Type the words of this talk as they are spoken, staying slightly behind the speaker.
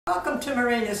Welcome to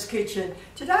Marina'S kitchen.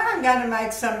 Today I'm going to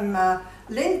make some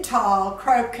lentil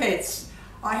croquettes.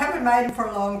 I haven't made them for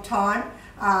a long time.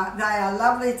 They are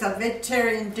lovely. It's a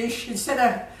vegetarian dish. Instead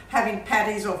of having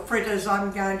patties or fritters,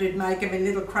 I'm going to make them in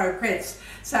little croquettes.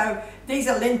 So these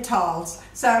are lentils.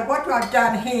 So what I've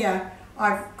done here,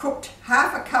 I've cooked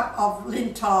half a cup of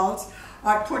lentils.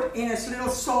 I put in a little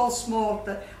sauce mold.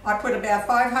 I put about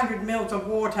 500 ml of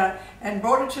water and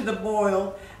brought it to the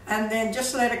boil, and then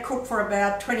just let it cook for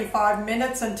about 25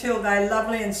 minutes until they're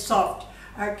lovely and soft.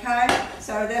 Okay,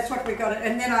 so that's what we got.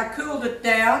 And then I cooled it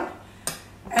down,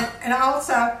 and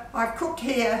also I've cooked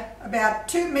here about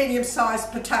 2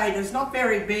 medium-sized potatoes, not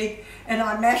very big, and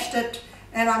I mashed it,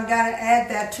 and I'm going to add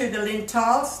that to the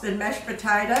lentils, the mashed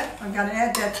potato. I'm going to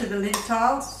add that to the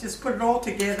lentils, just put it all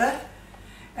together.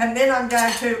 And then I'm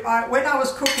going to, when I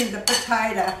was cooking the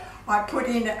potato, I put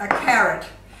in a carrot.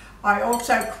 I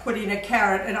also put in a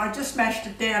carrot, and I just mashed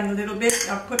it down a little bit.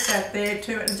 I put that there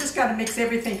too. I'm just going to mix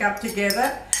everything up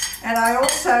together. And I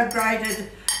also grated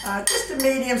just a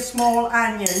medium small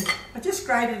onion. I just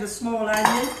grated a small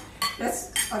onion.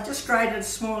 I just grated a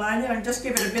small onion and just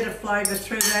give it a bit of flavour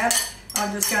through that.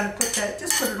 I'm just going to put that,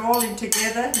 just put it all in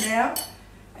together now.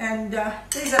 And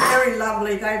these are very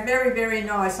lovely. They're very, very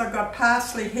nice. I've got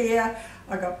parsley here.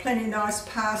 I've got plenty nice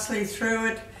parsley through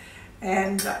it.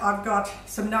 And I've got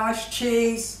some nice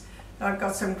cheese. I've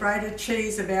got some grated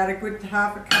cheese, about a good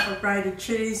half a cup of grated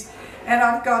cheese. And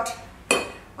I've got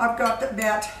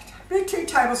about 2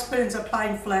 tablespoons of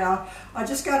plain flour. I'm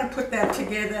just going to put that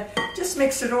together, just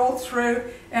mix it all through.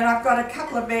 And I've got a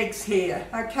couple of eggs here,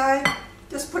 okay?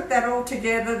 Just put that all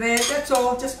together there. That's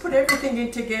all. Just put everything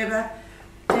in together.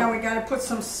 Now we're going to put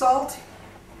some salt.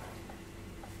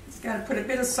 Just going to put a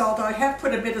bit of salt. I have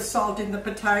put a bit of salt in the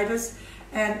potatoes,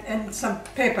 and some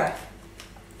pepper.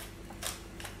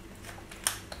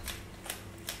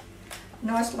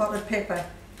 Nice lot of pepper.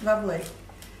 Lovely.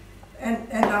 And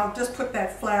I'll just put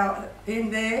that flour in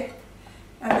there.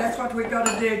 And that's what we've got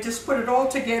to do. Just put it all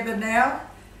together now.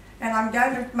 And I'm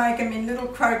going to make them in little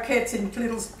croquettes, in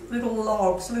little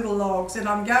logs. And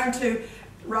I'm going to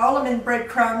roll them in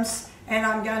breadcrumbs, and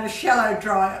I'm going to shallow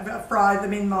fry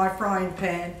them in my frying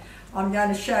pan. I'm going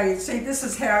to show you. See, this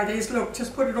is how it is. Look,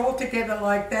 just put it all together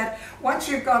like that. Once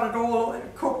you've got it all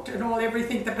cooked and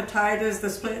everything, the potatoes,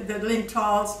 the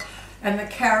lentils, and the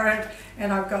carrot,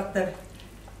 and I've got the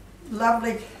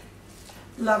lovely,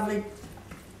 lovely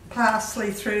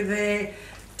parsley through there,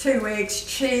 2 eggs,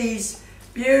 cheese,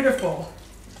 beautiful.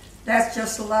 That's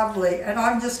just lovely. And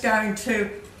I'm just going to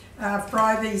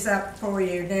fry these up for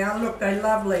you now. Look, they're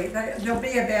lovely. There'll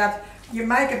be about, you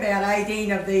make about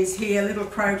 18 of these here, little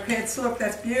croquettes. Look,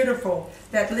 that's beautiful.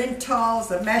 That lentils,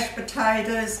 the mashed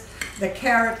potatoes, the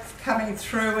carrot coming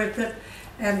through with it,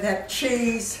 and that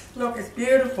cheese. Look, it's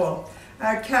beautiful.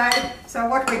 Okay, so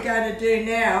what we're going to do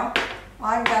now,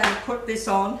 I'm going to put this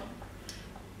on.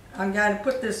 I'm going to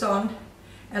put this on,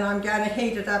 and I'm going to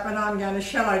heat it up, and I'm going to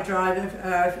shallow dry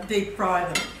them, deep fry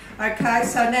them. Okay,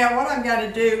 so now what I'm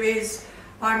going to do is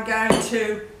I'm going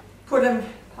to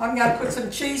put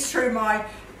some cheese through my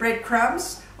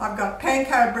breadcrumbs. I've got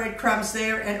panko breadcrumbs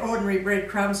there and ordinary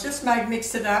breadcrumbs. Just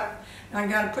mix it up. I'm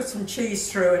going to put some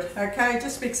cheese through it. Okay,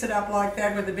 just mix it up like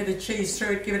that with a bit of cheese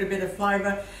through it, give it a bit of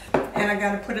flavour. And I'm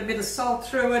going to put a bit of salt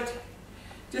through it,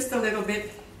 just a little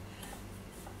bit,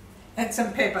 and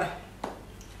some pepper.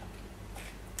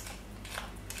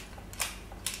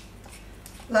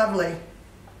 Lovely.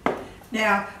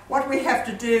 Now, what we have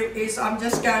to do is I'm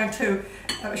just going to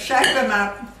shape them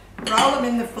up, roll them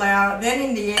in the flour, then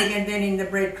in the egg, and then in the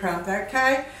breadcrumbs,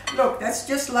 okay? Look, that's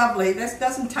just lovely. This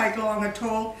doesn't take long at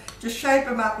all. Just shape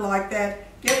them up like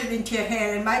that, get it into your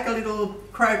hand, and make a little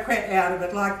croquette out of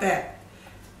it like that.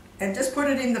 And just put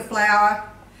it in the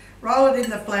flour, roll it in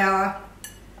the flour,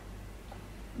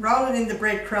 roll it in the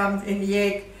breadcrumbs, in the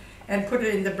egg, and put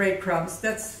it in the breadcrumbs.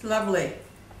 That's lovely.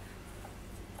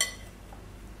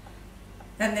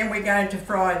 And then we're going to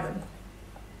fry them.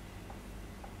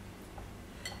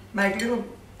 Make little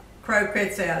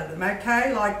croquettes out of them,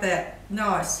 okay, like that.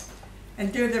 Nice.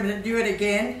 And do it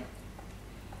again.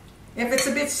 If it's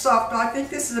a bit soft, I think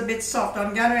this is a bit soft,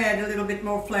 I'm going to add a little bit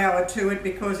more flour to it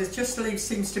because it just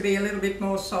seems to be a little bit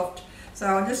more soft. So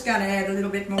I'm just going to add a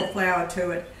little bit more flour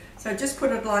to it. So just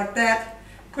put it like that,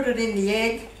 put it in the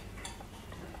egg,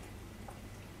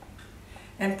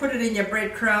 and put it in your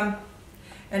breadcrumb,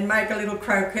 and make a little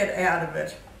croquette out of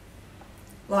it,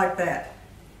 like that.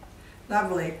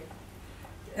 Lovely.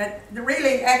 And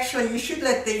really, actually, you should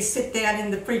let these sit down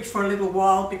in the fridge for a little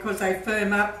while because they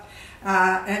firm up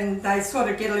and they sort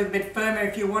of get a little bit firmer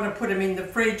if you want to put them in the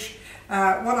fridge.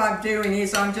 What I'm doing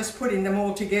is I'm just putting them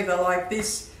all together like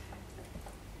this,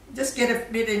 just get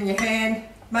a bit in your hand,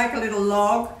 make a little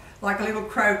log, like a little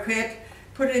croquette,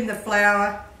 put it in the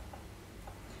flour,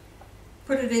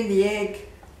 put it in the egg,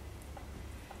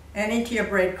 and into your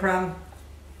breadcrumb.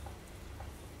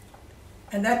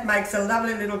 And that makes a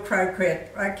lovely little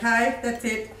croquette, okay? That's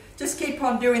it. Just keep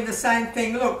on doing the same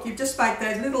thing. Look, you just make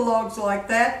those little logs like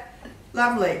that.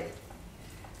 Lovely.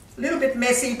 A little bit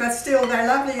messy, but still they're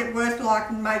lovely and worth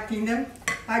liking making them.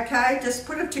 Okay, just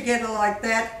put them together like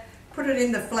that. Put it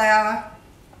in the flour,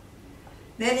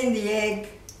 then in the egg,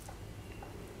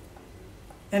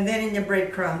 and then in your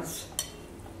breadcrumbs.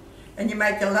 And you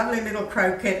make a lovely little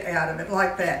croquette out of it,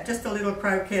 like that. Just a little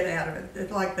croquette out of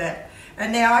it, like that.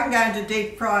 And now I'm going to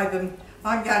deep fry them.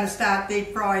 I'm going to start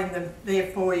deep frying them there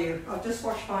for you. I'll just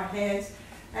wash my hands.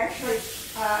 Actually,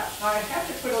 I have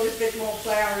to put a little bit more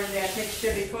flour in that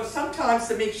mixture because sometimes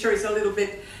the mixture is a little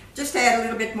bit, just add a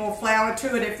little bit more flour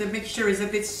to it if the mixture is a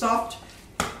bit soft.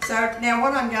 So now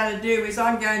what I'm going to do is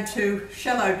I'm going to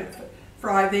shallow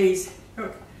fry these.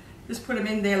 Look, just put them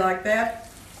in there like that.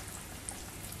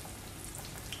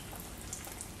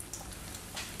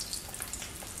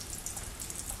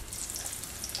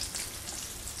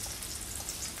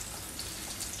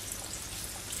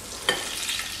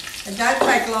 They don't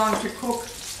take long to cook.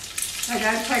 They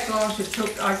don't take long to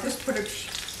cook. I just put it,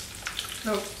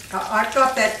 look, I've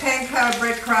got that panko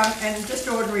breadcrumb and just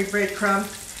ordinary breadcrumb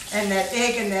and that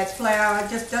egg and that flour. It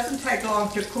just doesn't take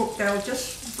long to cook. They'll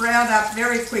just brown up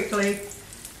very quickly.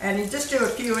 And you just do a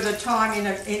few at a time.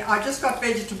 I just got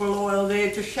vegetable oil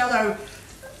there. Just shallow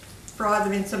fry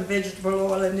them in some vegetable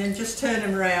oil and then just turn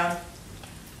them around.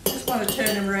 Just want to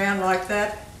turn them around like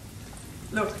that.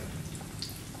 Look,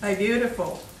 they're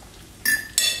beautiful.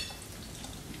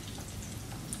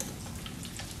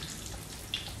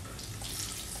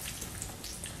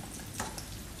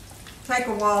 Take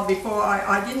a while before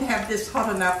I didn't have this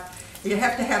hot enough. You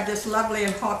have to have this lovely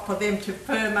and hot for them to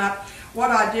firm up.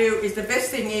 What I do is the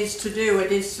best thing is to do it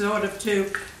is sort of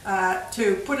to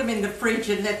put them in the fridge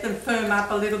and let them firm up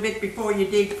a little bit before you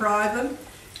deep fry them,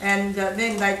 and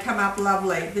then they come up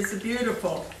lovely. This is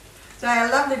beautiful. They're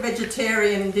a lovely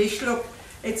vegetarian dish. Look,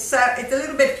 it's a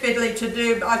little bit fiddly to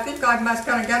do, but I think I'm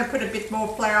going to put a bit more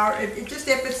flour.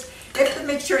 If the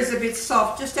mixture is a bit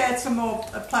soft, just add some more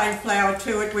plain flour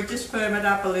to it. We just firm it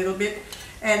up a little bit,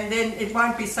 and then it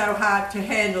won't be so hard to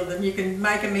handle them. You can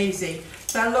make them easy.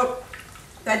 So look,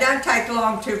 they don't take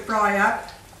long to fry up.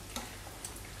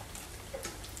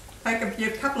 Take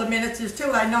a couple of minutes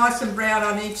until they're nice and brown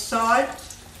on each side.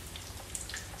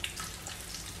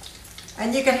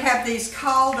 And you can have these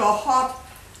cold or hot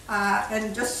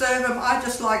and just serve them. I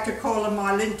just like to call them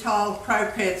my lentil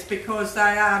croquettes because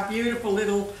they are beautiful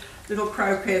little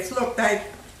croquettes. Look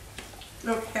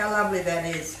how lovely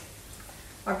that is.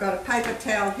 I've got a paper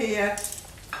towel here.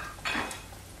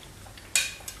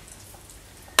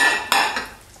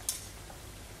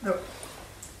 Look,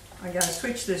 I'm going to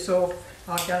switch this off.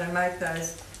 I'm going to make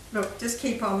those. Look, just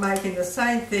keep on making the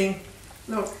same thing.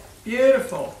 Look,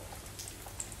 beautiful.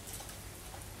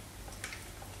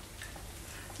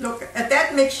 Look,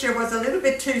 that mixture was a little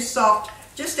bit too soft.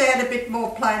 Just add a bit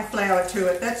more plain flour to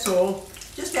it, that's all.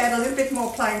 Just add a little bit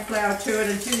more plain flour to it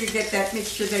until you get that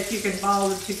mixture that you can bowl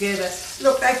them together.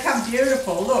 Look, they come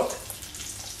beautiful, look.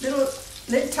 Little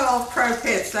lentil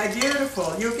croquettes, they're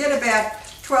beautiful. You'll get about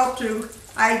 12 to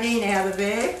 18 out of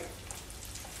there.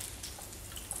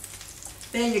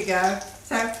 There you go.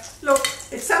 So, look,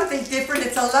 it's something different.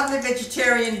 It's a lovely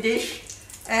vegetarian dish.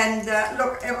 And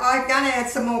look, I'm going to add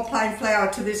some more plain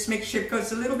flour to this mixture because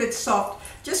it's a little bit soft.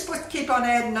 Just keep on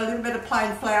adding a little bit of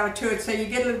plain flour to it so you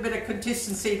get a little bit of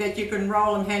consistency that you can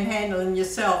roll and hand handle them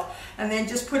yourself. And then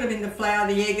just put them in the flour,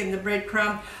 the egg and the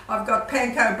breadcrumb. I've got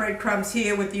panko breadcrumbs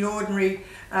here with the ordinary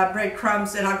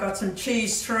breadcrumbs, and I've got some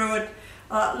cheese through it.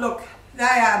 Look, they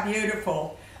are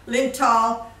beautiful.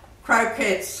 Lentil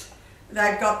croquettes.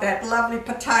 They've got that lovely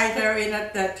potato in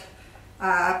it, that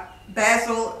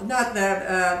basil, not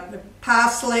the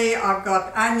parsley. I've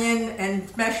got onion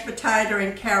and mashed potato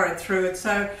and carrot through it.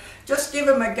 So just give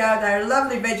them a go. They're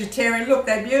lovely vegetarian. Look,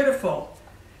 they're beautiful.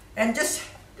 And just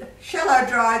shallow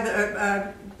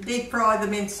dry, deep fry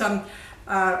them in some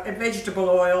vegetable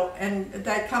oil, and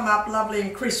they come up lovely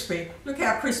and crispy. Look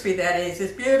how crispy that is.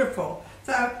 It's beautiful.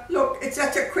 So look, it's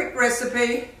such a quick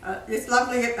recipe. It's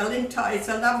lovely. It's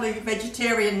a lovely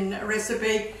vegetarian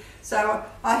recipe. So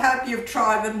I hope you've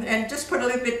tried them, and just put a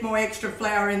little bit more extra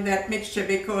flour in that mixture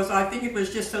because I think it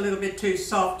was just a little bit too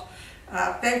soft.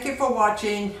 Thank you for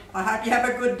watching. I hope you have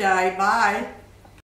a good day. Bye.